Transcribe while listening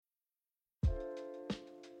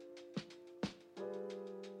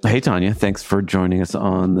Hey, Tonya. Thanks for joining us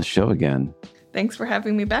on the show again. Thanks for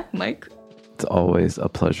having me back, Mike. It's always a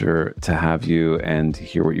pleasure to have you and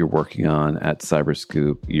hear what you're working on at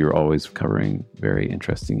CyberScoop. You're always covering very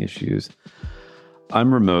interesting issues.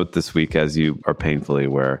 I'm remote this week, as you are painfully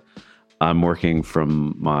aware. I'm working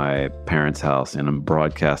from my parents' house and I'm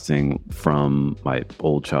broadcasting from my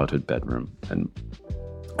old childhood bedroom. And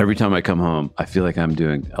every time I come home, I feel like I'm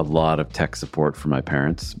doing a lot of tech support for my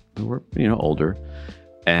parents who were, older.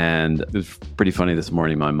 And it was pretty funny this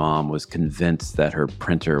morning. My mom was convinced that her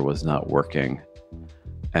printer was not working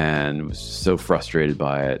and was so frustrated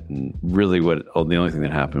by it. And really the only thing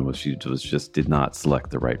that happened was she just did not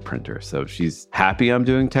select the right printer. So she's happy I'm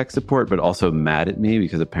doing tech support, but also mad at me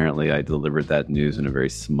because apparently I delivered that news in a very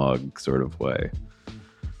smug sort of way.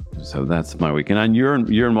 So that's my week. And you're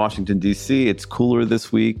in Washington, D.C. It's cooler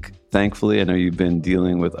this week. Thankfully, I know you've been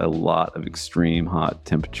dealing with a lot of extreme hot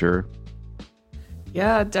temperature.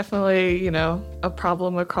 Yeah, definitely, a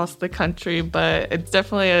problem across the country, but it's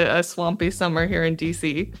definitely a swampy summer here in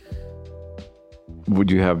DC. Would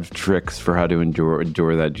you have tricks for how to endure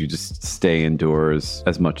that? Do you just stay indoors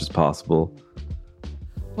as much as possible?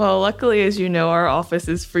 Well, luckily, as you know, our office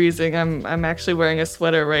is freezing. I'm actually wearing a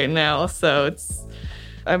sweater right now, so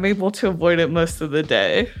I'm able to avoid it most of the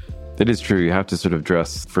day. It is true. You have to sort of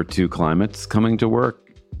dress for two climates coming to work.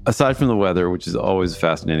 Aside from the weather, which is always a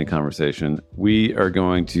fascinating conversation, we are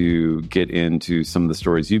going to get into some of the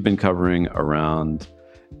stories you've been covering around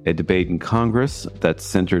a debate in Congress that's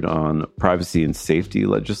centered on privacy and safety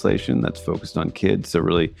legislation that's focused on kids. So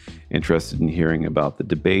really interested in hearing about the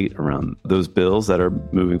debate around those bills that are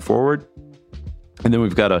moving forward. And then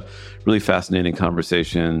we've got a really fascinating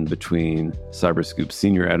conversation between CyberScoop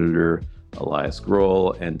senior editor Elias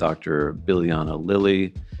Grohl and Dr. Bilyana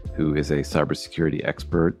Lilly, who is a cybersecurity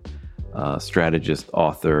expert, strategist,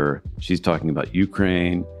 author. She's talking about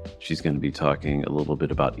Ukraine. She's going to be talking a little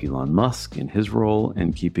bit about Elon Musk and his role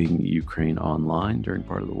in keeping Ukraine online during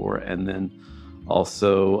part of the war, and then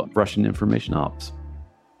also Russian information ops.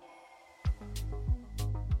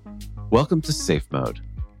 Welcome to Safe Mode.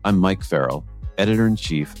 I'm Mike Farrell,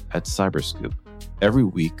 editor-in-chief at CyberScoop. Every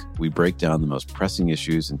week, we break down the most pressing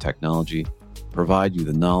issues in technology, provide you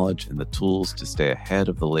the knowledge and the tools to stay ahead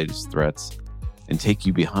of the latest threats, and take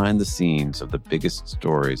you behind the scenes of the biggest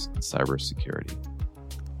stories in cybersecurity.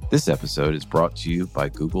 This episode is brought to you by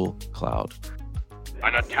Google Cloud.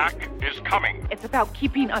 An attack is coming. It's about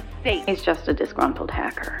keeping us safe. He's just a disgruntled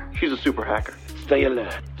hacker. She's a super hacker. Stay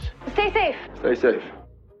alert. Stay safe. Stay safe.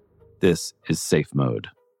 This is Safe Mode.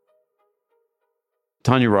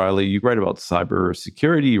 Tonya Riley, you write about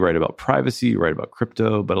cybersecurity, you write about privacy, you write about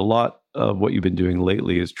crypto, but a lot of what you've been doing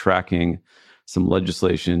lately is tracking some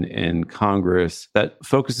legislation in Congress that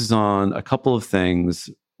focuses on a couple of things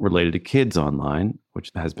related to kids online, which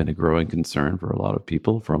has been a growing concern for a lot of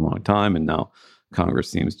people for a long time. And now Congress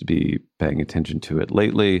seems to be paying attention to it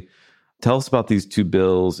lately. Tell us about these two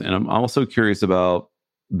bills. And I'm also curious about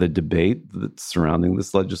the debate that's surrounding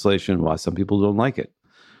this legislation, why some people don't like it.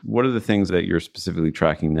 What are the things that you're specifically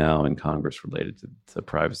tracking now in Congress related to the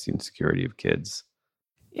privacy and security of kids?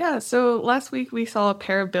 Yeah, so last week we saw a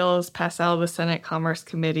pair of bills pass out of the Senate Commerce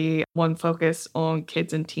Committee. One focused on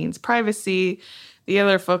kids and teens privacy. The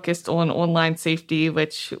other focused on online safety,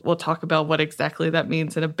 which we'll talk about what exactly that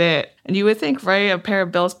means in a bit. And you would think, right, a pair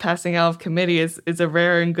of bills passing out of committee is a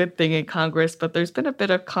rare and good thing in Congress, but there's been a bit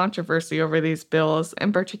of controversy over these bills.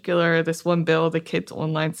 In particular, this one bill, the Kids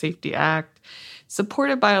Online Safety Act,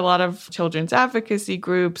 supported by a lot of children's advocacy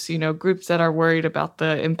groups, groups that are worried about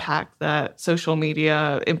the impact that social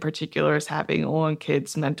media in particular is having on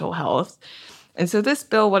kids' mental health. And so this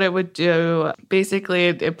bill, what it would do, basically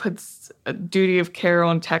it puts a duty of care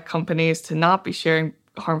on tech companies to not be sharing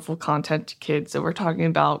harmful content to kids. So we're talking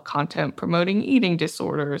about content promoting eating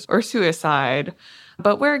disorders or suicide.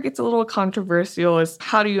 But where it gets a little controversial is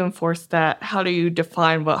how do you enforce that? How do you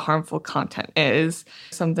define what harmful content is?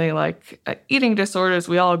 Something like eating disorders,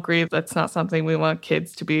 we all agree that's not something we want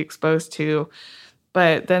kids to be exposed to.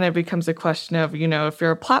 But then it becomes a question of, if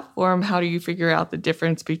you're a platform, how do you figure out the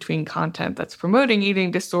difference between content that's promoting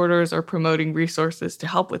eating disorders or promoting resources to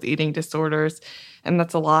help with eating disorders? And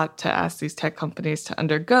that's a lot to ask these tech companies to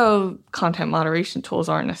undergo. Content moderation tools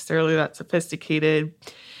aren't necessarily that sophisticated.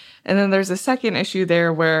 And then there's a second issue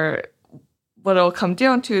there where what it'll come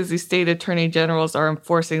down to is these state attorney generals are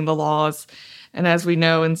enforcing the laws. And as we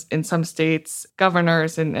know, in some states,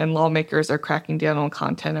 governors and lawmakers are cracking down on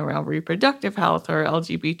content around reproductive health or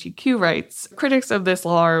LGBTQ rights. Critics of this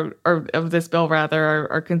law, or of this bill rather,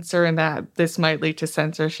 are concerned that this might lead to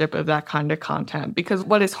censorship of that kind of content, because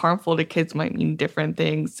what is harmful to kids might mean different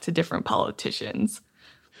things to different politicians.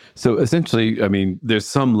 So essentially, I mean, there's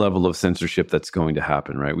some level of censorship that's going to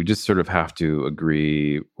happen, right? We just sort of have to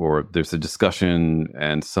agree, or there's a discussion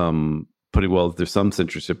and there's some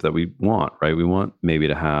censorship that we want, right? We want maybe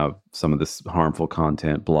to have some of this harmful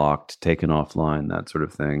content blocked, taken offline, that sort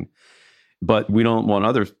of thing. But we don't want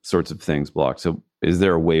other sorts of things blocked. So is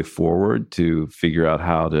there a way forward to figure out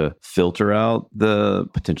how to filter out the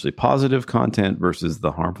potentially positive content versus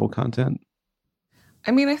the harmful content? I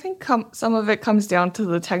mean, I think some of it comes down to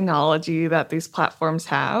the technology that these platforms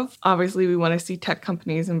have. Obviously, we want to see tech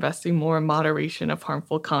companies investing more in moderation of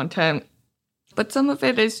harmful content. But some of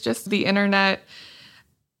it is just the internet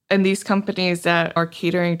and these companies that are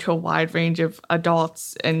catering to a wide range of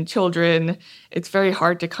adults and children. It's very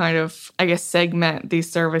hard to kind of, segment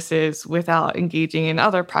these services without engaging in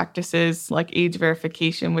other practices like age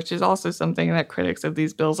verification, which is also something that critics of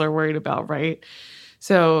these bills are worried about, right?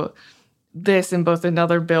 So this and both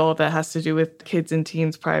another bill that has to do with kids and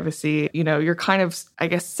teens privacy, you're kind of,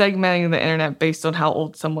 segmenting the internet based on how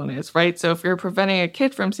old someone is, right? So if you're preventing a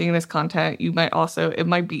kid from seeing this content, it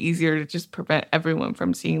might be easier to just prevent everyone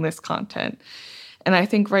from seeing this content. And I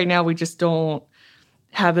think right now we just don't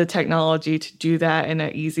have the technology to do that in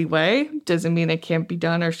an easy way. Doesn't mean it can't be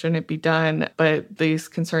done or shouldn't be done, but these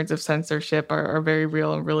concerns of censorship are very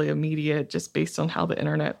real and really immediate just based on how the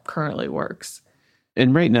internet currently works.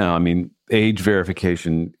 And right now, I mean, age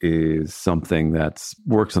verification is something that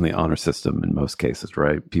works on the honor system in most cases,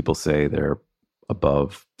 right? People say they're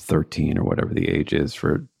above 13 or whatever the age is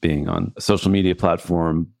for being on a social media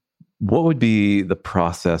platform. What would be the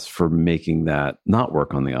process for making that not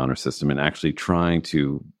work on the honor system and actually trying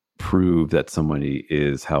to prove that somebody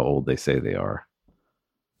is how old they say they are?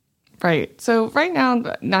 Right. So right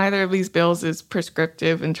now, neither of these bills is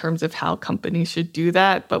prescriptive in terms of how companies should do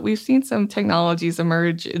that. But we've seen some technologies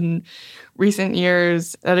emerge in recent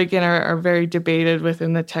years that, again, are very debated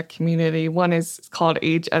within the tech community. One is called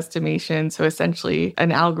age estimation. So essentially,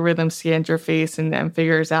 an algorithm scans your face and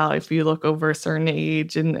figures out if you look over a certain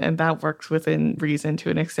age, and that works within reason to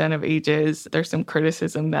an extent of ages. There's some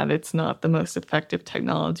criticism that it's not the most effective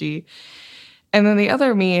technology. And then the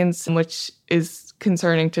other means, which is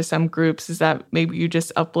concerning to some groups, is that maybe you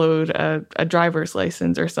just upload a driver's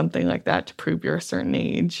license or something like that to prove you're a certain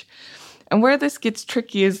age. And where this gets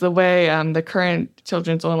tricky is the way the current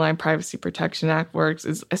Children's Online Privacy Protection Act works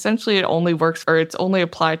is essentially it's only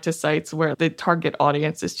applied to sites where the target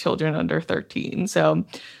audience is children under 13. So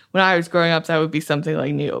when I was growing up, that would be something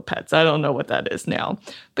like Neopets. I don't know what that is now.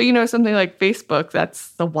 But, something like Facebook,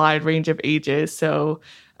 that's the wide range of ages. So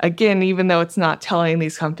again, even though it's not telling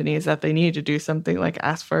these companies that they need to do something like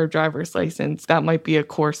ask for a driver's license, that might be a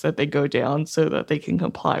course that they go down so that they can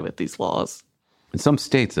comply with these laws. And some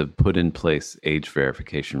states have put in place age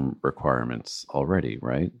verification requirements already,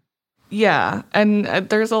 right? Yeah. And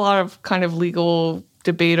there's a lot of kind of legal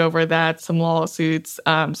debate over that, some lawsuits.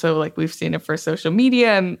 So like we've seen it for social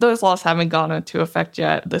media, and those laws haven't gone into effect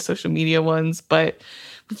yet, the social media ones, but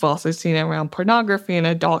we've also seen it around pornography and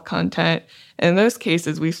adult content. In those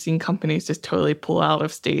cases, we've seen companies just totally pull out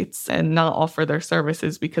of states and not offer their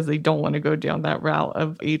services because they don't want to go down that route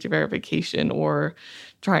of age verification or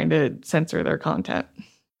trying to censor their content.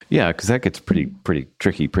 Yeah, because that gets pretty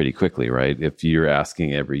tricky pretty quickly, right? If you're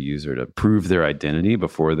asking every user to prove their identity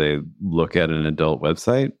before they look at an adult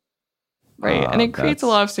website. Right. And it creates a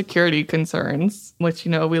lot of security concerns, which,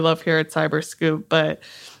 we love here at CyberScoop. But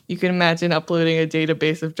you can imagine uploading a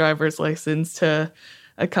database of driver's license to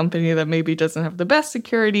a company that maybe doesn't have the best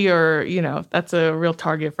security, or, that's a real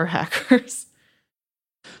target for hackers.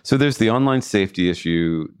 So there's the online safety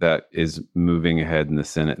issue that is moving ahead in the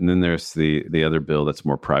Senate. And then there's the other bill that's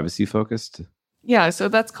more privacy focused. Yeah, so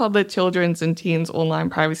that's called the Children's and Teens Online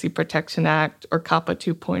Privacy Protection Act, or COPPA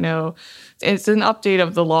 2.0. It's an update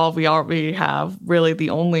of the law we already have, really the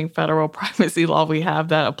only federal privacy law we have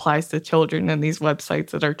that applies to children and these websites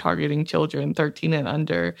that are targeting children 13 and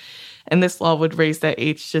under. And this law would raise that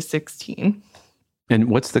age to 16. And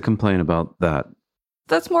what's the complaint about that?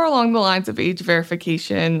 That's more along the lines of age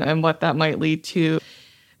verification and what that might lead to.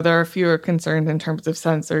 There are fewer concerns in terms of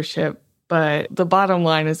censorship, but the bottom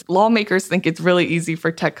line is lawmakers think it's really easy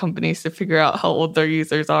for tech companies to figure out how old their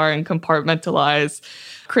users are and compartmentalize.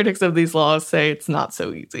 Critics of these laws say it's not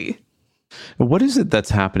so easy. What is it that's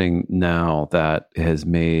happening now that has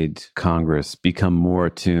made Congress become more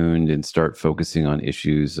attuned and start focusing on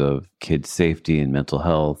issues of kids' safety and mental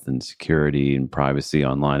health and security and privacy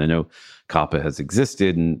online? I know COPPA has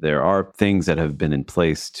existed, and there are things that have been in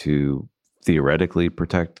place to theoretically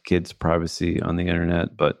protect kids' privacy on the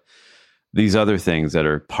internet, but these other things that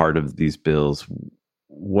are part of these bills,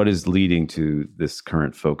 what is leading to this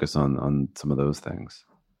current focus on some of those things?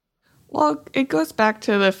 Well, it goes back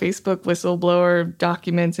to the Facebook whistleblower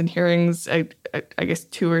documents and hearings, I guess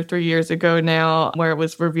 2 or 3 years ago now, where it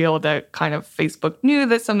was revealed that kind of Facebook knew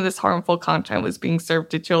that some of this harmful content was being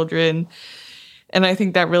served to children. And I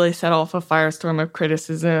think that really set off a firestorm of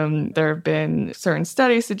criticism. There have been certain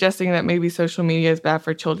studies suggesting that maybe social media is bad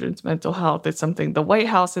for children's mental health. It's something the White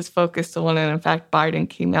House is focused on. And in fact, Biden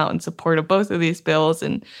came out in support of both of these bills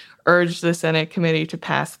and urged the Senate committee to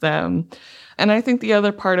pass them. And I think the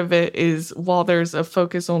other part of it is while there's a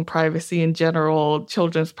focus on privacy in general,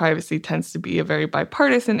 children's privacy tends to be a very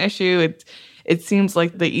bipartisan issue. It seems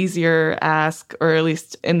like the easier ask, or at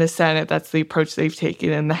least in the Senate, that's the approach they've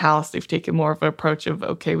taken. In the House, they've taken more of an approach of,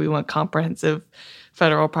 okay, we want comprehensive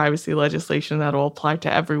federal privacy legislation that will apply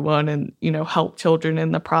to everyone and, help children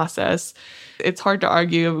in the process. It's hard to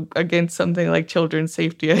argue against something like children's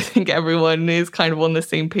safety. I think everyone is kind of on the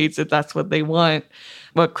same page that that's what they want.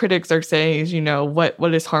 What critics are saying is,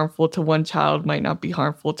 what is harmful to one child might not be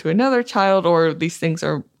harmful to another child, or these things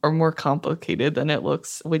are more complicated than it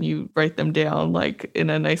looks when you write them down like in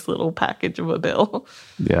a nice little package of a bill.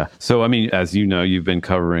 Yeah. So, as you know, you've been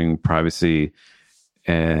covering privacy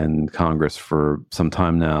and Congress for some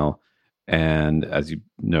time now. And as you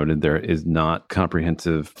noted, there is not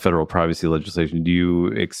comprehensive federal privacy legislation. Do you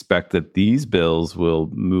expect that these bills will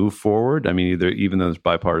move forward? Even though there's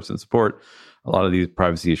bipartisan support, a lot of these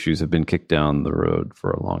privacy issues have been kicked down the road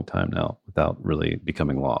for a long time now without really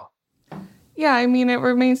becoming law. Yeah, it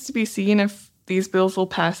remains to be seen if these bills will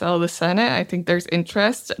pass out of the Senate. I think there's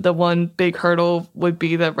interest. The one big hurdle would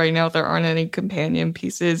be that right now there aren't any companion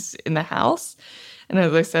pieces in the House. And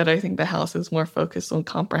as I said, I think the House is more focused on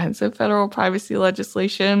comprehensive federal privacy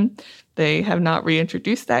legislation. They have not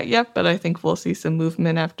reintroduced that yet, but I think we'll see some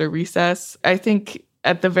movement after recess. I think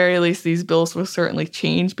at the very least, these bills will certainly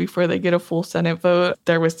change before they get a full Senate vote.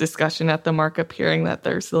 There was discussion at the markup hearing that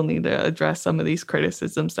they still need to address some of these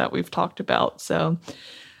criticisms that we've talked about. So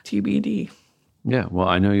TBD. Yeah, well,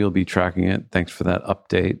 I know you'll be tracking it. Thanks for that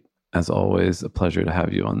update. As always, a pleasure to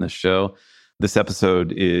have you on this show. This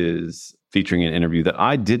episode is featuring an interview that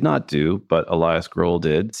I did not do, but Elias Grohl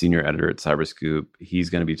did, senior editor at CyberScoop. He's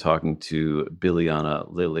going to be talking to Bilyana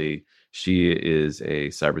Lilly. She is a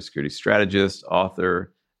cybersecurity strategist,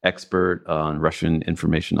 author, expert on Russian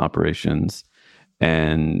information operations.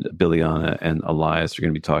 And Bilyana and Elias are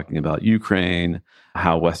going to be talking about Ukraine,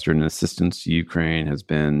 how Western assistance to Ukraine has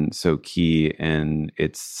been so key in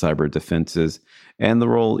its cyber defenses, and the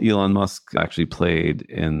role Elon Musk actually played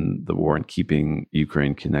in the war in keeping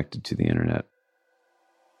Ukraine connected to the internet.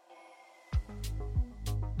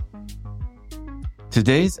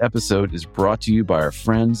 Today's episode is brought to you by our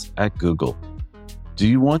friends at Google. Do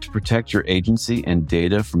you want to protect your agency and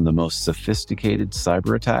data from the most sophisticated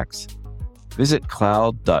cyber attacks? Visit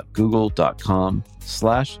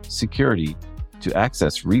cloud.google.com/security to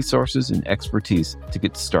access resources and expertise to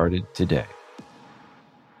get started today.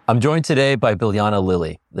 I'm joined today by Bilyana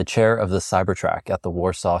Lilly, the chair of the Cybertrack at the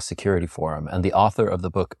Warsaw Security Forum and the author of the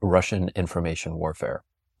book Russian Information Warfare.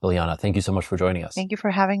 Bilyana, thank you so much for joining us. Thank you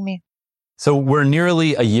for having me. So we're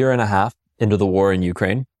nearly a year and a half into the war in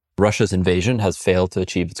Ukraine. Russia's invasion has failed to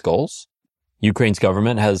achieve its goals. Ukraine's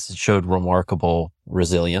government has showed remarkable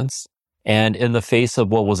resilience. And in the face of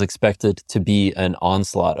what was expected to be an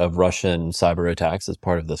onslaught of Russian cyber attacks as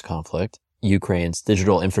part of this conflict, Ukraine's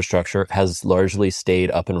digital infrastructure has largely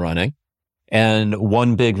stayed up and running. And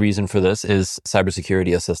one big reason for this is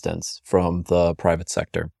cybersecurity assistance from the private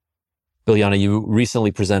sector. Bilyana, you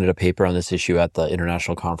recently presented a paper on this issue at the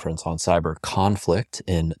International Conference on Cyber Conflict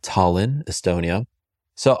in Tallinn, Estonia.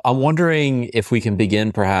 So I'm wondering if we can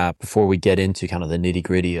begin perhaps before we get into kind of the nitty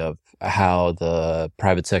gritty of how the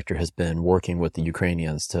private sector has been working with the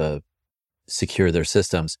Ukrainians to secure their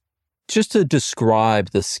systems, just to describe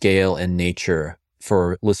the scale and nature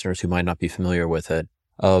for listeners who might not be familiar with it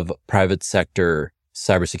of private sector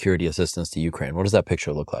cybersecurity assistance to Ukraine. What does that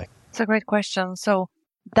picture look like? It's a great question. So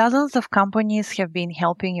dozens of companies have been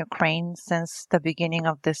helping Ukraine since the beginning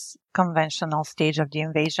of this conventional stage of the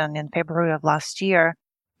invasion in February of last year.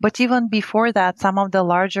 But even before that, some of the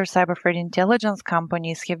larger cyber threat intelligence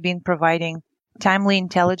companies have been providing timely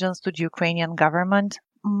intelligence to the Ukrainian government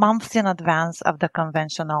months in advance of the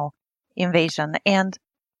conventional invasion. And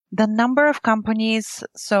the number of companies,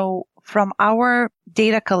 so from our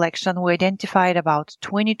data collection, we identified about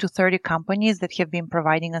 20 to 30 companies that have been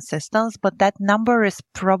providing assistance, but that number is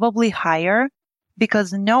probably higher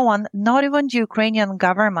because no one, not even the Ukrainian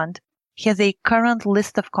government, has a current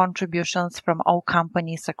list of contributions from all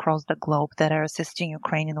companies across the globe that are assisting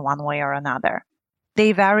Ukraine in one way or another.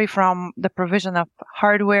 They vary from the provision of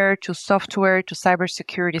hardware to software to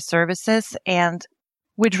cybersecurity services, and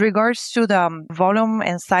With regards to the volume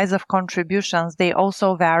and size of contributions, they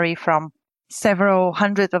also vary from several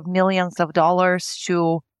hundreds of millions of dollars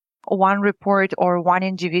to one report or one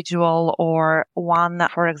individual or one,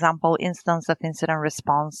 for example, instance of incident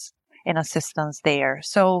response and assistance there.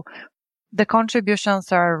 So the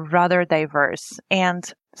contributions are rather diverse, and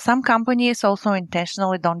some companies also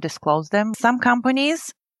intentionally don't disclose them. Some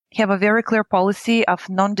companies have a very clear policy of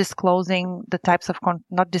not disclosing the types of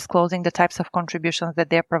contributions that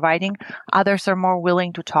they're providing. Others are more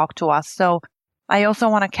willing to talk to us. So I also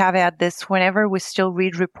want to caveat this: whenever we still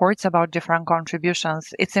read reports about different contributions,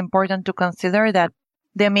 it's important to consider that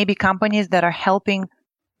there may be companies that are helping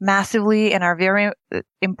massively and are very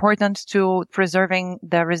important to preserving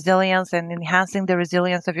the resilience and enhancing the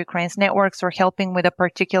resilience of Ukraine's networks, or helping with a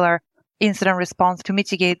particular incident response to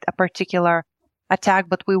mitigate a particular attack,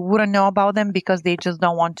 but we wouldn't know about them because they just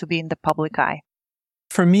don't want to be in the public eye.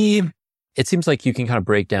 For me, it seems like you can kind of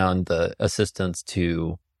break down the assistance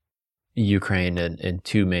to Ukraine in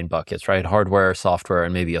two main buckets, right? Hardware, software,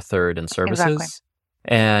 and maybe a third in services. Exactly.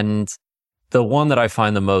 And the one that I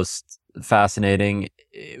find the most fascinating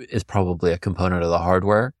is probably a component of the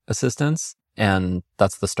hardware assistance, and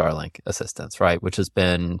that's the Starlink assistance, right? Which has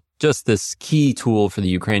been just this key tool for the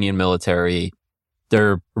Ukrainian military.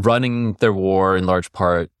 They're running their war in large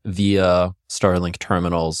part via Starlink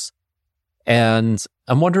terminals. And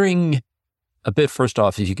I'm wondering a bit, first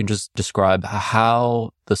off, if you can just describe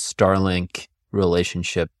how the Starlink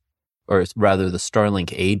relationship, or rather the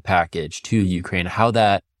Starlink aid package to Ukraine, how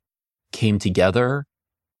that came together,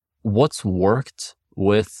 what's worked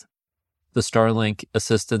with the Starlink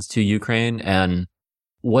assistance to Ukraine, and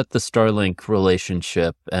what the Starlink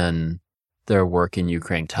relationship and their work in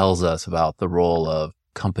Ukraine tells us about the role of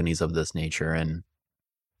companies of this nature in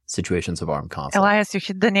situations of armed conflict. Elias, you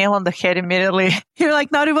hit the nail on the head immediately. You're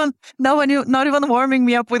like, not even warming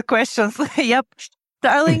me up with questions. Yep.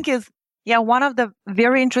 Starlink is, one of the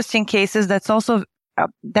very interesting cases. That's also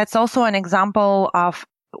an example of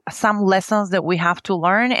some lessons that we have to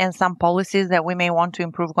learn and some policies that we may want to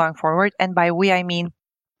improve going forward. And by we, I mean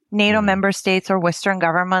NATO member states or Western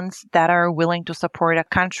governments that are willing to support a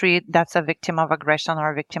country that's a victim of aggression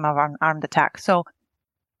or a victim of an armed attack. So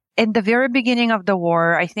in the very beginning of the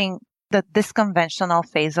war, I think that this conventional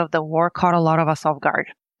phase of the war caught a lot of us off guard.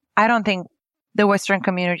 I don't think the Western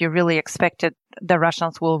community really expected the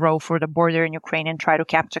Russians will roll through the border in Ukraine and try to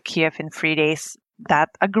capture Kiev in 3 days that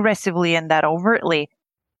aggressively and that overtly.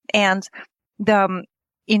 And the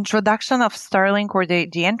introduction of Starlink, or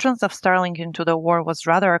the entrance of Starlink into the war, was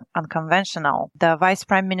rather unconventional. The Vice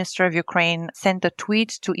Prime Minister of Ukraine sent a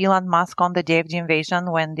tweet to Elon Musk on the day of the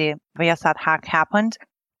invasion when the Viasat hack happened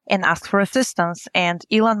and asked for assistance. And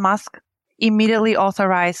Elon Musk immediately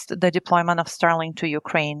authorized the deployment of Starlink to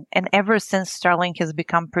Ukraine. And ever since, Starlink has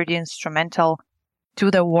become pretty instrumental to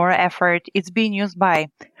the war effort. It's being used by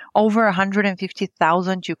over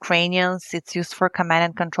 150,000 Ukrainians. It's used for command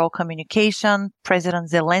and control communication. President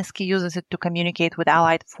Zelensky uses it to communicate with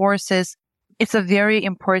allied forces. It's a very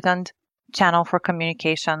important channel for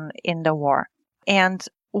communication in the war. And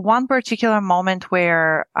one particular moment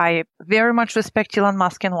where I very much respect Elon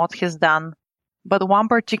Musk and what he's done, but one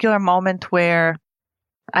particular moment where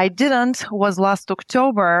I didn't was last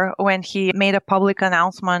October, when he made a public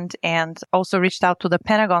announcement and also reached out to the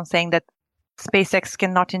Pentagon saying that SpaceX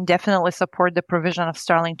cannot indefinitely support the provision of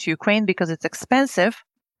Starlink to Ukraine because it's expensive.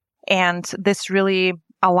 And this really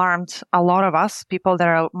alarmed a lot of us, people that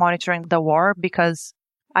are monitoring the war, because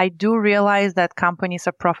I do realize that companies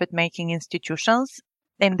are profit-making institutions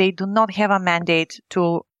and they do not have a mandate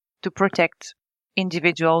to protect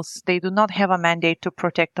individuals. They do not have a mandate to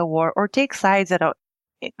protect the war or take sides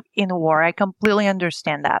in war. I completely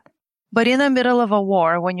understand that. But in the middle of a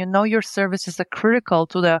war, when you know your services are critical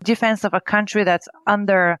to the defense of a country that's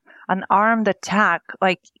under an armed attack,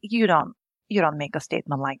 like you don't make a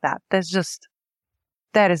statement like that.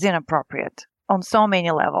 That is inappropriate on so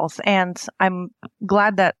many levels. And I'm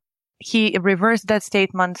glad that he reversed that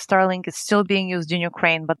statement. Starlink is still being used in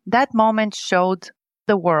Ukraine, but that moment showed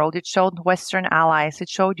the world, it showed Western allies, it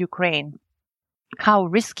showed Ukraine how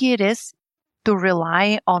risky it is to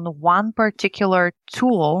rely on one particular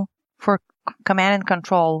tool for command and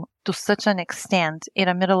control to such an extent in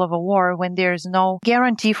the middle of a war when there is no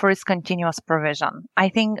guarantee for its continuous provision. I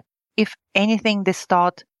think, if anything, this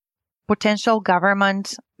taught potential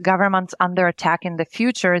governments under attack in the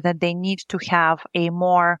future that they need to have a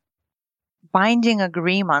more binding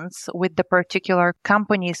agreements with the particular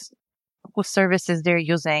companies whose services they're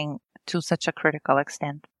using to such a critical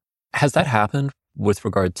extent. Has that happened with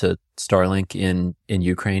regard to Starlink in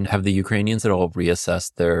Ukraine? Have the Ukrainians at all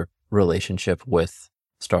reassessed their relationship with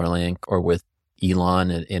Starlink or with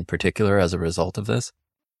Elon in particular as a result of this?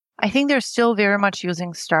 I think they're still very much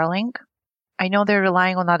using Starlink. I know they're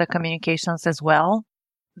relying on other communications as well.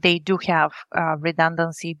 They do have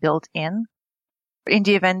redundancy built in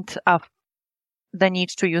the event of the need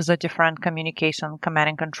to use a different communication command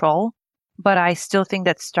and control. But I still think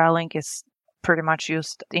that Starlink is pretty much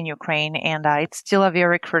used in Ukraine, and it's still a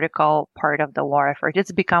very critical part of the war effort.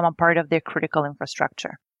 It's become a part of their critical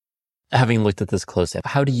infrastructure. Having looked at this closely,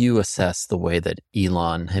 how do you assess the way that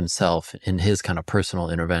Elon himself, in his kind of personal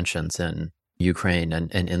interventions in Ukraine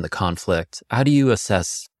and in the conflict, how do you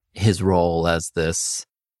assess his role as this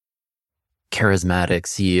charismatic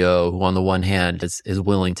CEO who on the one hand is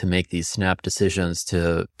willing to make these snap decisions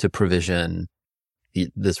to provision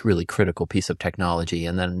this really critical piece of technology,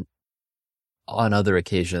 and then on other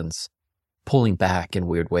occasions pulling back in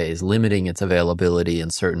weird ways, limiting its availability in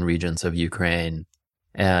certain regions of Ukraine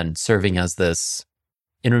and serving as this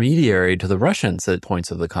intermediary to the Russians at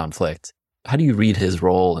points of the conflict? How do you read his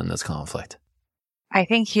role in this conflict? I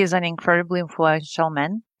think he is an incredibly influential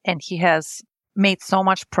man, and he has made so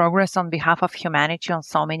much progress on behalf of humanity on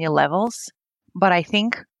so many levels. But I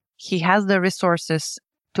think he has the resources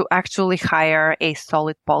to actually hire a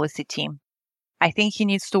solid policy team. I think he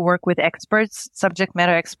needs to work with experts, subject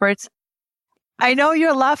matter experts. I know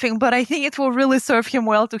you're laughing, but I think it will really serve him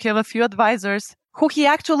well to have a few advisors who he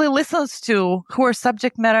actually listens to, who are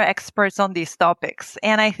subject matter experts on these topics.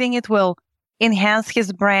 And I think it will enhance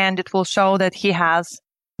his brand. It will show that he has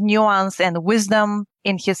nuance and wisdom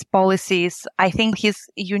in his policies. I think he's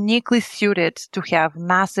uniquely suited to have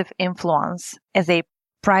massive influence as a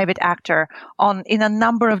private actor in a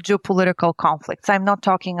number of geopolitical conflicts. I'm not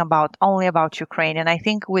talking only about Ukraine. And I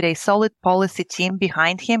think with a solid policy team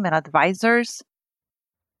behind him and advisors,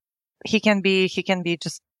 he can be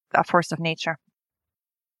just a force of nature.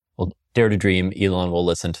 Well, dare to dream, Elon will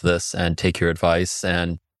listen to this and take your advice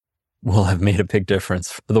and will have made a big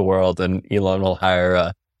difference for the world, and Elon will hire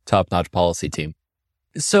a top-notch policy team.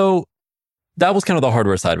 So that was kind of the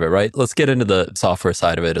hardware side of it, right? Let's get into the software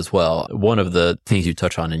side of it as well. One of the things you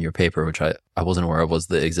touch on in your paper, which I wasn't aware of, was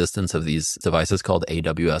the existence of these devices called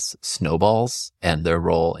AWS snowballs and their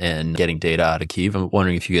role in getting data out of Kyiv. I'm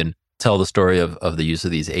wondering if you can tell the story of the use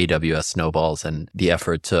of these AWS snowballs and the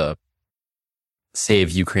effort to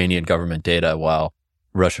save Ukrainian government data while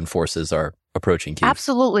Russian forces are approaching Kyiv.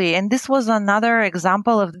 Absolutely. And this was another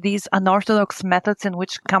example of these unorthodox methods in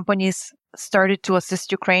which companies started to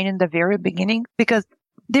assist Ukraine in the very beginning, because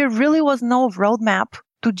there really was no roadmap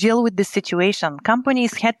to deal with this situation.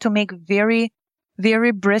 Companies had to make very,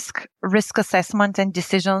 very brisk risk assessment and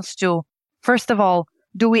decisions to, first of all,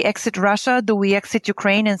 do we exit Russia? Do we exit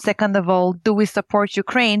Ukraine? And second of all, do we support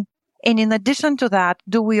Ukraine? And in addition to that,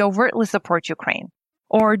 do we overtly support Ukraine?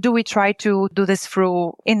 Or do we try to do this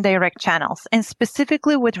through indirect channels? And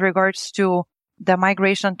specifically with regards to the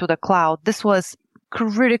migration to the cloud, this was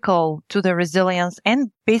critical to the resilience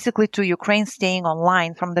and basically to Ukraine staying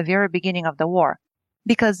online from the very beginning of the war.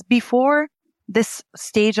 Because before this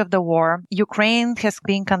stage of the war, Ukraine has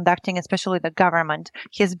been conducting, especially the government,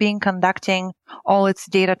 has been conducting all its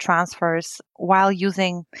data transfers while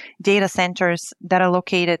using data centers that are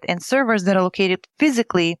located and servers that are located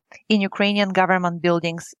physically in Ukrainian government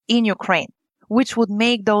buildings in Ukraine, which would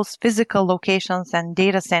make those physical locations and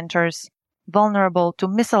data centers vulnerable to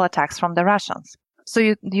missile attacks from the Russians. So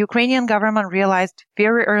the Ukrainian government realized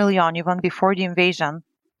very early on, even before the invasion,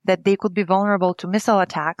 that they could be vulnerable to missile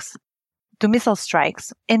attacks, to missile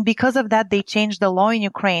strikes. And because of that, they changed the law in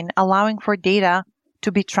Ukraine, allowing for data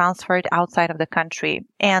to be transferred outside of the country.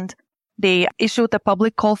 And they issued a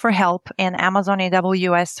public call for help, and Amazon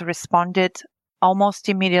AWS responded almost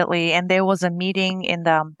immediately. And there was a meeting in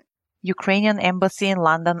the Ukrainian embassy in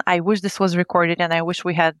London. I wish this was recorded, and I wish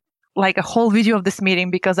we had like a whole video of this meeting,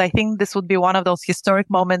 because I think this would be one of those historic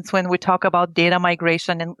moments when we talk about data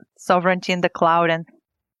migration and sovereignty in the cloud. And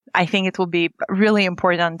I think it will be a really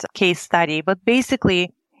important case study. But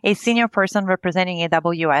basically, a senior person representing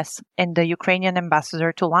AWS and the Ukrainian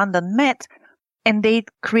ambassador to London met, and they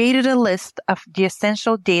created a list of the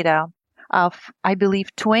essential data of, I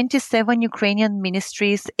believe, 27 Ukrainian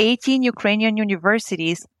ministries, 18 Ukrainian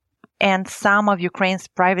universities, and some of Ukraine's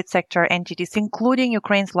private sector entities, including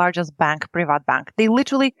Ukraine's largest bank, Privatbank. They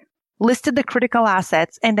literally listed the critical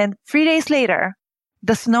assets, and then 3 days later,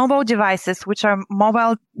 the snowball devices, which are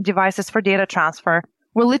mobile devices for data transfer,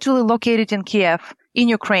 were literally located in Kiev, in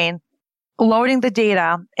Ukraine, loading the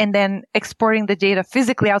data and then exporting the data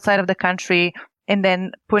physically outside of the country, and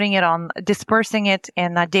then dispersing it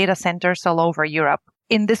in data centers all over Europe.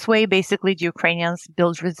 In this way, basically, the Ukrainians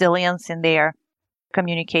build resilience in their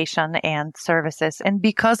communication and services. And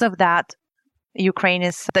because of that,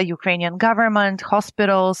 the Ukrainian government,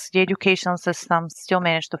 hospitals, the education system still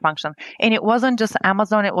managed to function. And it wasn't just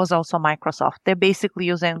Amazon, it was also Microsoft. They're basically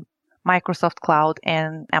using Microsoft Cloud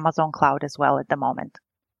and Amazon Cloud as well at the moment.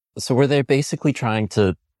 So were they basically trying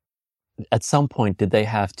to, at some point, did they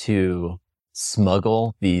have to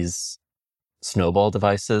smuggle these snowball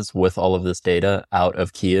devices with all of this data out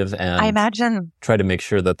of Kyiv and I imagine try to make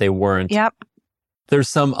sure that they weren't? Yep. There's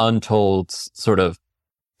some untold sort of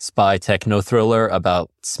spy techno thriller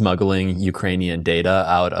about smuggling Ukrainian data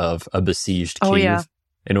out of a besieged Kyiv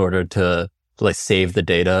in order to save the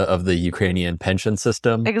data of the Ukrainian pension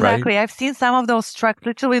system. Exactly. Right? I've seen some of those trucks.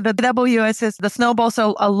 Literally, the WSS, the snowballs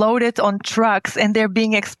are loaded on trucks and they're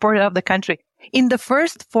being exported out of the country. In the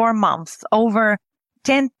first 4 months, over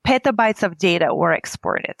 10 petabytes of data were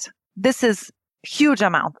exported. This is huge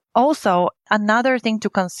amount. Also, another thing to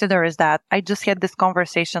consider is that I just had this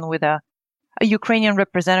conversation with a Ukrainian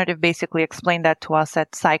representative, basically explained that to us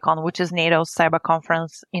at CyCon, which is NATO's cyber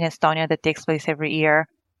conference in Estonia that takes place every year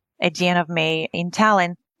at the end of May in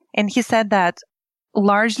Tallinn. And he said that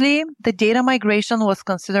largely the data migration was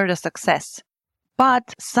considered a success,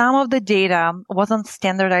 but some of the data wasn't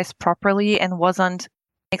standardized properly and wasn't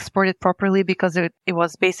exported properly because it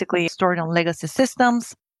was basically stored on legacy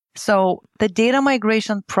systems. So the data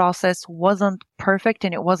migration process wasn't perfect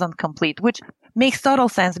and it wasn't complete, which makes total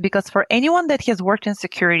sense because for anyone that has worked in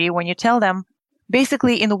security, when you tell them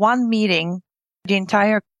basically in one meeting, the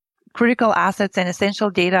entire critical assets and essential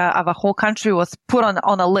data of a whole country was put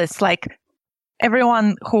on a list. Like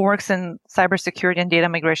everyone who works in cybersecurity and data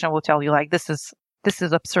migration will tell you like, this is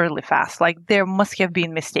absurdly fast. Like there must have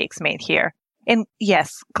been mistakes made here. And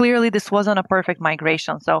yes, clearly this wasn't a perfect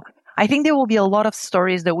migration. So I think there will be a lot of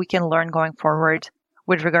stories that we can learn going forward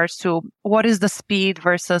with regards to what is the speed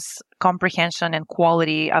versus comprehension and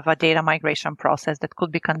quality of a data migration process that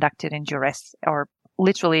could be conducted in duress or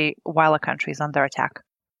literally while a country is under attack.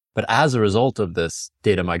 But as a result of this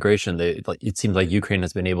data migration, it seems like Ukraine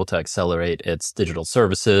has been able to accelerate its digital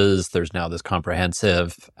services. There's now this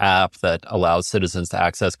comprehensive app that allows citizens to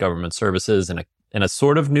access government services in a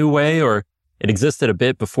sort of new way, or it existed a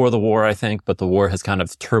bit before the war, I think, but the war has kind of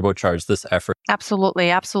turbocharged this effort. Absolutely,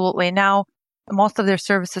 absolutely. Now, most of their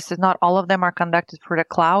services, if not all of them, are conducted through the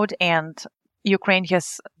cloud, and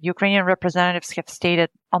Ukrainian representatives have stated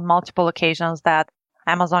on multiple occasions that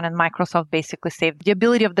Amazon and Microsoft basically saved the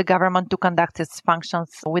ability of the government to conduct its functions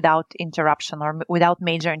without interruption or without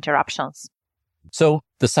major interruptions. So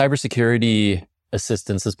the cybersecurity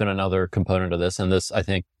assistance has been another component of this. And this, I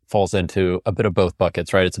think, falls into a bit of both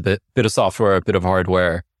buckets, right? It's a bit of software, a bit of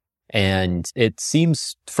hardware. And it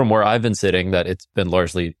seems from where I've been sitting that it's been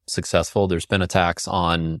largely successful. There's been attacks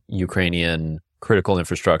on Ukrainian critical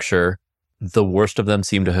infrastructure. The worst of them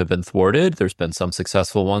seem to have been thwarted. There's been some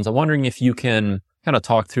successful ones. I'm wondering if you can kind of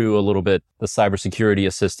talk through a little bit the cybersecurity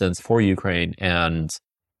assistance for Ukraine and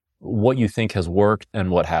what you think has worked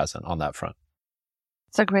and what hasn't on that front.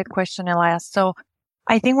 It's a great question, Elias. So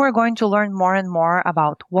I think we're going to learn more and more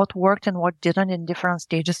about what worked and what didn't in different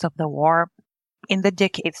stages of the war in the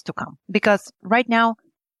decades to come. Because right now,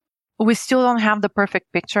 we still don't have the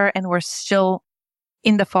perfect picture and we're still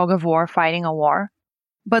in the fog of war, fighting a war.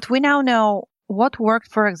 But we now know what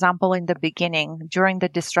worked, for example, in the beginning, during the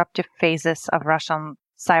disruptive phases of Russian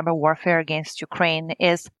cyber warfare against Ukraine,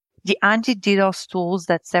 is the anti-DDoS tools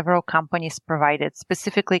that several companies provided,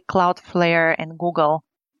 specifically Cloudflare and Google,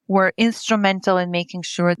 were instrumental in making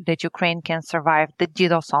sure that Ukraine can survive the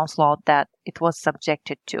DDoS onslaught that it was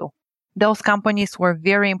subjected to. Those companies were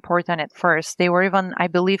very important at first. They were even, I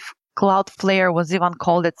believe, Cloudflare was even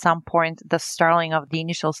called at some point the Starlink of the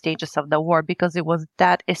initial stages of the war because it was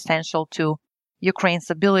that essential to Ukraine's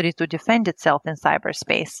ability to defend itself in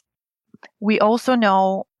cyberspace. We also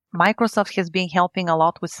know Microsoft has been helping a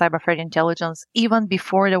lot with cyber threat intelligence even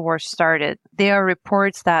before the war started. There are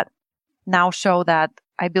reports that now show that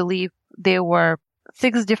I believe there were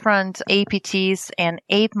 6 different APTs and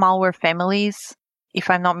 8 malware families, if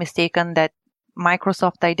I'm not mistaken, that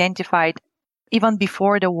Microsoft identified even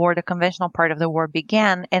before the war, the conventional part of the war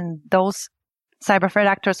began, and those cyber threat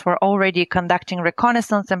actors were already conducting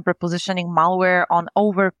reconnaissance and prepositioning malware on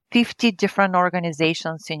over 50 different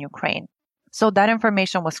organizations in Ukraine. So that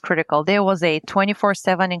information was critical. There was a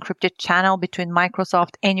 24/7 encrypted channel between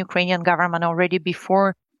Microsoft and Ukrainian government already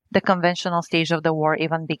before the conventional stage of the war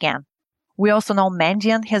even began. We also know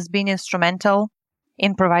Mandiant has been instrumental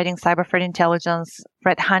in providing cyber threat intelligence,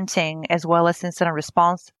 threat hunting, as well as incident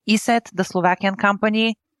response. ESET, the Slovakian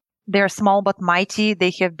company, they're small but mighty.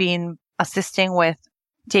 They have been assisting with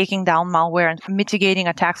taking down malware and mitigating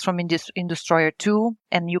attacks from Industroyer 2.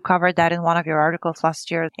 And you covered that in one of your articles last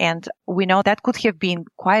year. And we know that could have been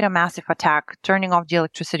quite a massive attack, turning off the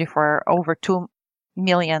electricity for over 2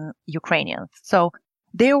 million Ukrainians. So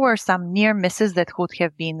there were some near misses that could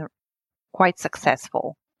have been quite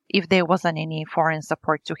successful if there wasn't any foreign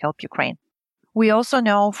support to help Ukraine. We also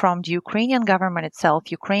know from the Ukrainian government itself,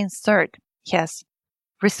 Ukraine's CERT has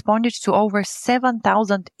responded to over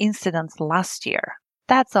 7,000 incidents last year.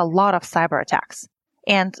 That's a lot of cyber attacks.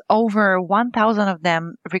 And over 1,000 of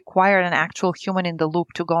them required an actual human in the loop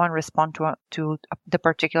to go and respond to the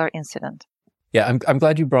particular incident. Yeah, I'm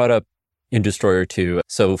glad you brought up Industroyer 2.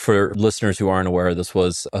 So for listeners who aren't aware, this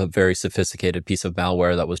was a very sophisticated piece of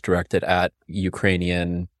malware that was directed at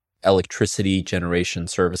Ukrainian electricity generation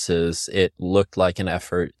services. It looked like an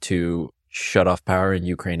effort to shut off power in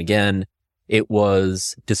Ukraine again. It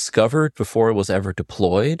was discovered before it was ever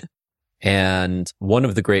deployed. And one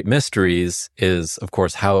of the great mysteries is, of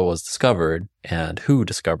course, how it was discovered and who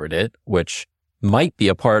discovered it, which might be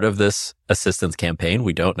a part of this assistance campaign.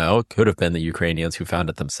 We don't know. It could have been the Ukrainians who found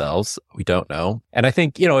it themselves. We don't know. And I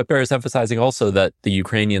think, it bears emphasizing also that the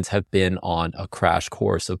Ukrainians have been on a crash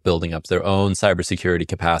course of building up their own cybersecurity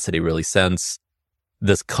capacity really since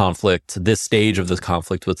this conflict, this stage of this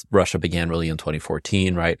conflict with Russia began really in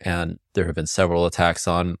 2014, right? And there have been several attacks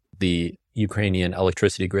on the Ukrainian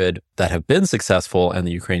electricity grid that have been successful, and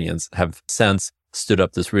the Ukrainians have since stood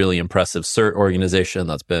up this really impressive CERT organization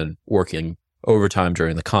that's been working overtime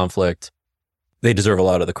during the conflict. They deserve a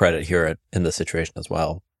lot of the credit here in this situation as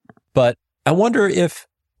well. But I wonder if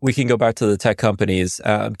we can go back to the tech companies.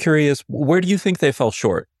 I'm curious, where do you think they fell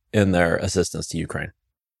short in their assistance to Ukraine?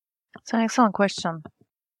 It's an excellent question.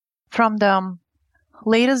 From the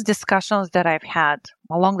latest discussions that I've had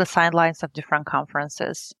along the sidelines of different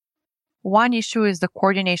conferences, one issue is the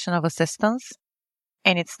coordination of assistance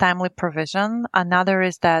and its timely provision. Another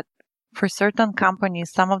is that for certain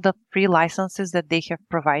companies, some of the free licenses that they have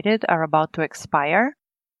provided are about to expire.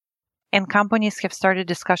 And companies have started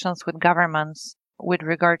discussions with governments with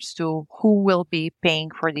regards to who will be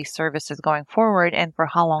paying for these services going forward and for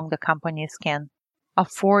how long the companies can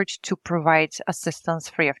afford to provide assistance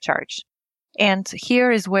free of charge. And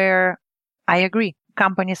here is where I agree.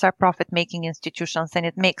 Companies are profit-making institutions, and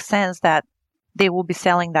it makes sense that they will be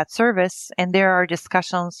selling that service. And there are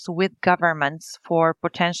discussions with governments for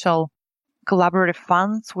potential collaborative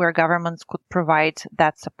funds where governments could provide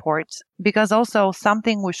that support. Because also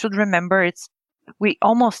something we should remember, we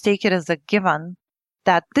almost take it as a given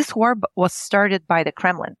that this war was started by the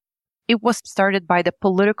Kremlin. It was started by the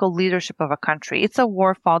political leadership of a country. It's a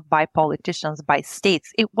war fought by politicians, by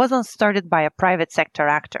states. It wasn't started by a private sector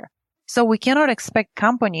actor. So we cannot expect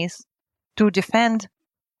companies to defend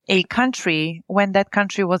a country when that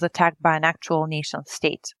country was attacked by an actual nation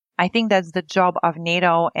state. I think that's the job of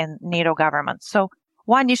NATO and NATO governments. So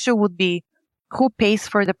one issue would be who pays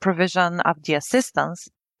for the provision of the assistance.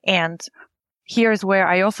 And here's where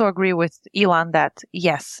I also agree with Elon that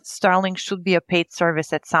yes, Starlink should be a paid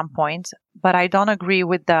service at some point, but I don't agree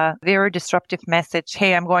with the very disruptive message,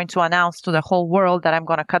 hey, I'm going to announce to the whole world that I'm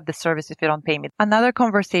going to cut the service if you don't pay me. Another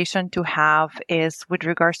conversation to have is with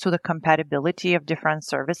regards to the compatibility of different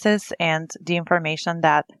services and the information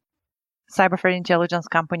that cyber threat intelligence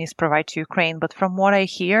companies provide to Ukraine. But from what I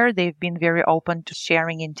hear, they've been very open to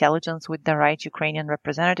sharing intelligence with the right Ukrainian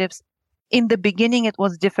representatives. In the beginning, it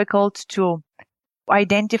was difficult to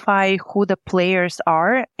identify who the players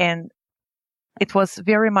are, and it was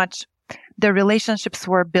very much the relationships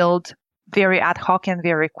were built very ad hoc and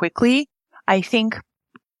very quickly. I think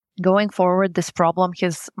going forward, this problem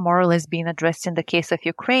has more or less been addressed in the case of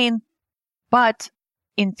Ukraine, but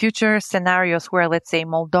in future scenarios where, let's say,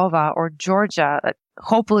 Moldova or Georgia,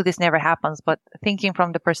 hopefully this never happens, but thinking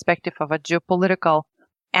from the perspective of a geopolitical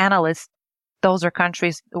analyst, those are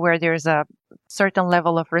countries where there's a certain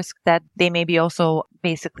level of risk that they may be also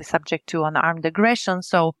basically subject to an armed aggression.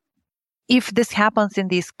 So if this happens in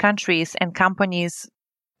these countries and companies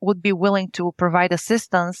would be willing to provide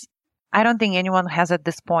assistance, I don't think anyone has at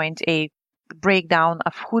this point a breakdown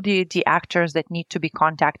of who the actors that need to be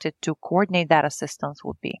contacted to coordinate that assistance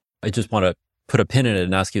would be. I just want to put a pin in it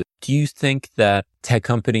and ask you, do you think that tech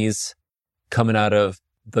companies coming out of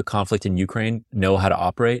the conflict in Ukraine know how to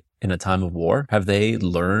operate in a time of war? Have they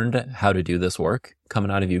learned how to do this work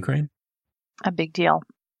coming out of Ukraine? A big deal.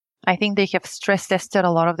 I think they have stress tested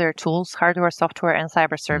a lot of their tools, hardware, software, and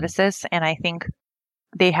cyber services. And I think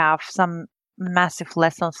they have some massive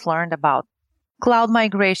lessons learned about cloud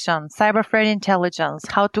migration, cyber threat intelligence,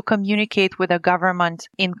 how to communicate with a government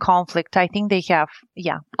in conflict. I think they have,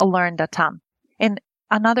 learned a ton. And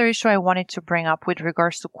another issue I wanted to bring up with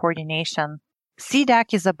regards to coordination.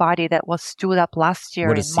 CDAC is a body that was stood up last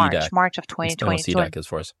year in March of 2022. Explain what CDAC is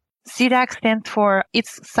for us. CDAC stands for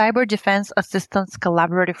it's Cyber Defense Assistance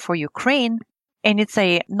Collaborative for Ukraine, and it's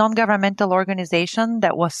a non-governmental organization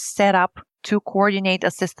that was set up to coordinate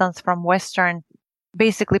assistance from Western,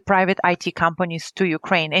 basically private IT companies to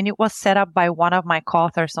Ukraine. And it was set up by one of my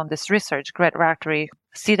co-authors on this research, Greg Rackery.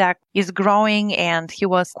 CDAC is growing, and he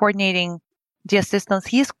was coordinating the assistance.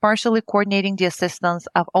 He's partially coordinating the assistance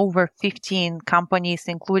of over 15 companies,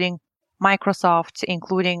 including Microsoft,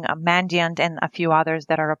 including Mandiant, and a few others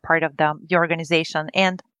that are a part of the organization.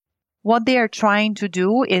 And what they are trying to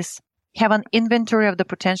do is have an inventory of the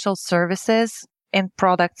potential services and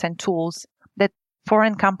products and tools that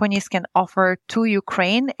foreign companies can offer to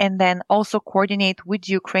Ukraine, and then also coordinate with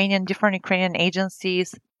different Ukrainian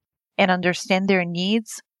agencies and understand their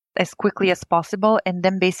needs as quickly as possible, and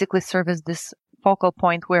then basically serve as this focal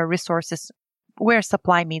point where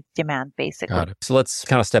supply meets demand, basically. Got it. So let's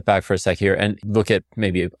kind of step back for a sec here and look at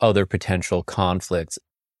maybe other potential conflicts.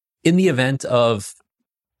 In the event of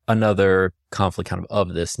another conflict kind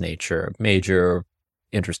of this nature, major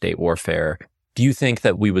interstate warfare, do you think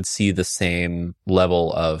that we would see the same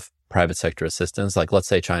level of private sector assistance? Like, let's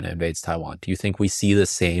say China invades Taiwan. Do you think we see the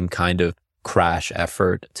same kind of crash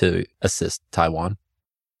effort to assist Taiwan?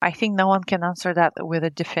 I think no one can answer that with a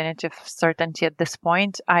definitive certainty at this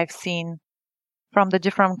point. I've seen from the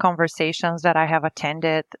different conversations that I have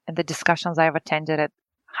attended and the discussions I have attended at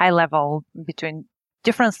high level between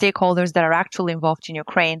different stakeholders that are actually involved in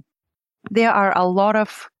Ukraine, there are a lot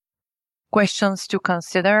of questions to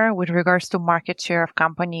consider with regards to market share of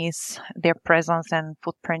companies, their presence and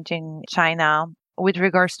footprint in China, with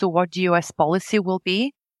regards to what the U.S. policy will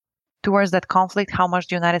be towards that conflict, how much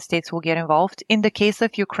the United States will get involved. In the case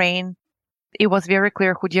of Ukraine, it was very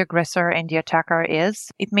clear who the aggressor and the attacker is.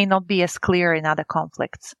 It may not be as clear in other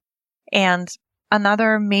conflicts. And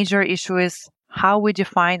another major issue is how we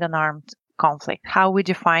define an armed conflict, how we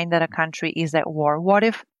define that a country is at war. What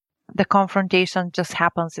if the confrontation just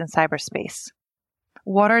happens in cyberspace?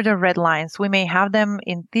 What are the red lines? We may have them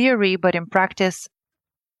in theory, but in practice,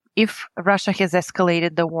 if Russia has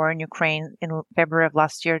escalated the war in Ukraine in February of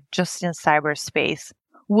last year just in cyberspace,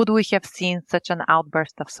 would we have seen such an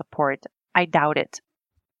outburst of support? I doubt it.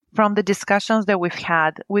 From the discussions that we've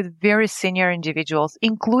had with very senior individuals,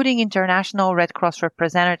 including international Red Cross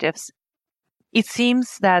representatives, it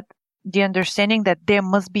seems that the understanding that there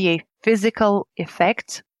must be a physical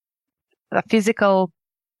effect, a physical,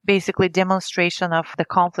 basically demonstration of the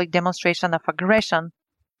conflict, demonstration of aggression,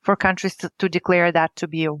 for countries to declare that to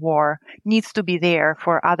be a war, needs to be there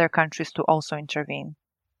for other countries to also intervene.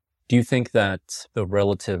 Do you think that the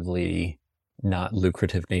relatively not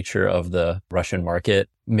lucrative nature of the Russian market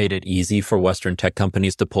made it easy for Western tech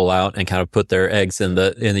companies to pull out and kind of put their eggs in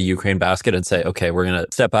the Ukraine basket and say, okay, we're going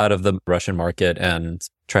to step out of the Russian market and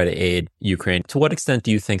try to aid Ukraine? To what extent do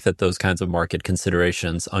you think that those kinds of market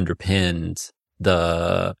considerations underpinned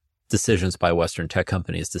the decisions by Western tech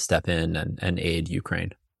companies to step in and aid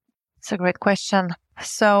Ukraine? It's a great question.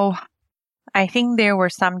 So I think there were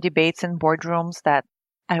some debates in boardrooms that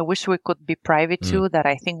I wish we could be privy to, that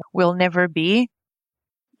I think will never be.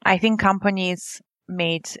 I think companies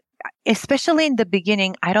made, especially in the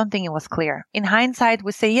beginning, I don't think it was clear. In hindsight,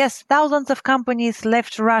 we say, yes, thousands of companies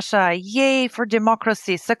left Russia. Yay for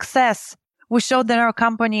democracy, success. We showed that our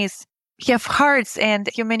companies have hearts and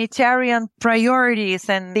humanitarian priorities,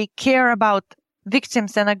 and they care about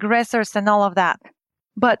victims and aggressors and all of that.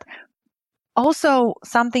 But also,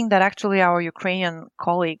 something that actually our Ukrainian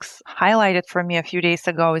colleagues highlighted for me a few days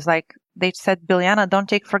ago is like, they said, Bilyana, don't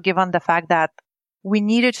take for given the fact that we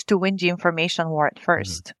needed to win the information war at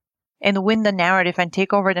first and win the narrative and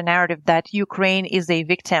take over the narrative that Ukraine is a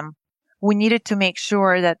victim. We needed to make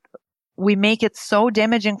sure that we make it so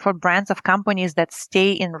damaging for brands of companies that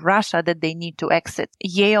stay in Russia that they need to exit.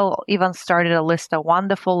 Yale even started a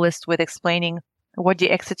wonderful list with explaining what the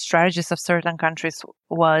exit strategies of certain countries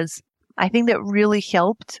was. I think that really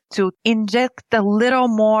helped to inject a little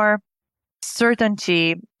more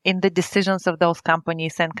certainty in the decisions of those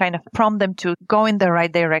companies and kind of prompt them to go in the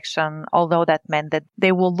right direction, although that meant that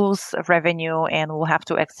they will lose revenue and will have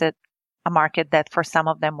to exit a market that for some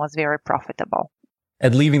of them was very profitable.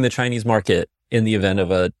 And leaving the Chinese market in the event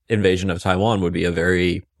of an invasion of Taiwan would be a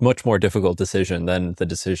very much more difficult decision than the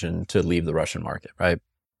decision to leave the Russian market, right?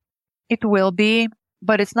 It will be,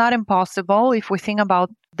 but it's not impossible if we think about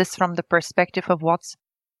this from the perspective of what's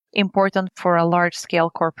important for a large-scale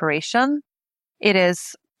corporation. It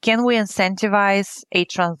is, can we incentivize a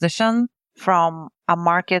transition from a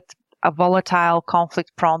market, a volatile,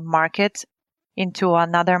 conflict-prone market, into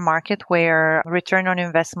another market where return on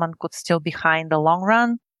investment could still be high in the long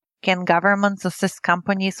run? Can governments assist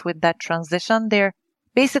companies with that transition? There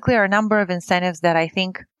basically are a number of incentives that I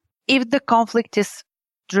think if the conflict is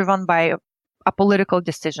driven by a political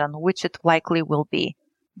decision, which it likely will be,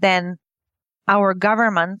 then our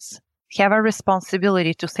governments have a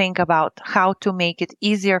responsibility to think about how to make it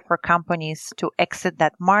easier for companies to exit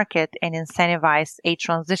that market and incentivize a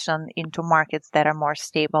transition into markets that are more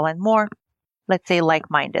stable and more, let's say,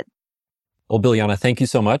 like-minded. Well, Bilyana, thank you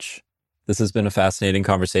so much. This has been a fascinating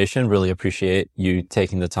conversation. Really appreciate you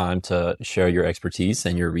taking the time to share your expertise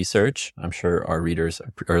and your research. I'm sure our readers,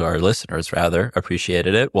 or our listeners rather,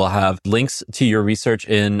 appreciated it. We'll have links to your research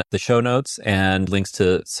in the show notes and links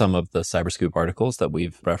to some of the CyberScoop articles that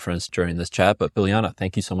we've referenced during this chat. But Bilyana,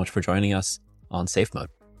 thank you so much for joining us on Safe Mode.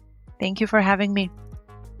 Thank you for having me.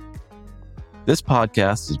 This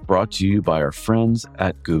podcast is brought to you by our friends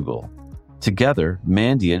at Google. Together,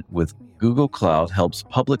 Mandiant with Google Cloud helps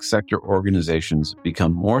public sector organizations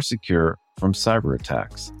become more secure from cyber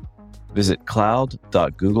attacks. Visit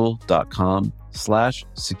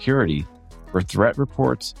cloud.google.com/security for threat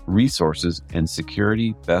reports, resources, and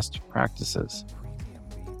security best practices.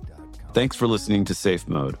 Thanks for listening to Safe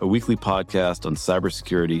Mode, a weekly podcast on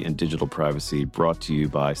cybersecurity and digital privacy brought to you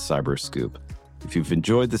by CyberScoop. If you've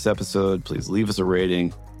enjoyed this episode, please leave us a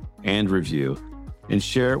rating and review. And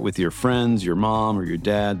share it with your friends, your mom, or your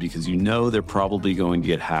dad, because you know they're probably going to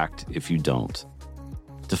get hacked if you don't.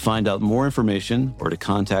 To find out more information or to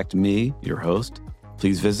contact me, your host,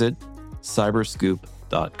 please visit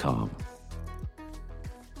cyberscoop.com.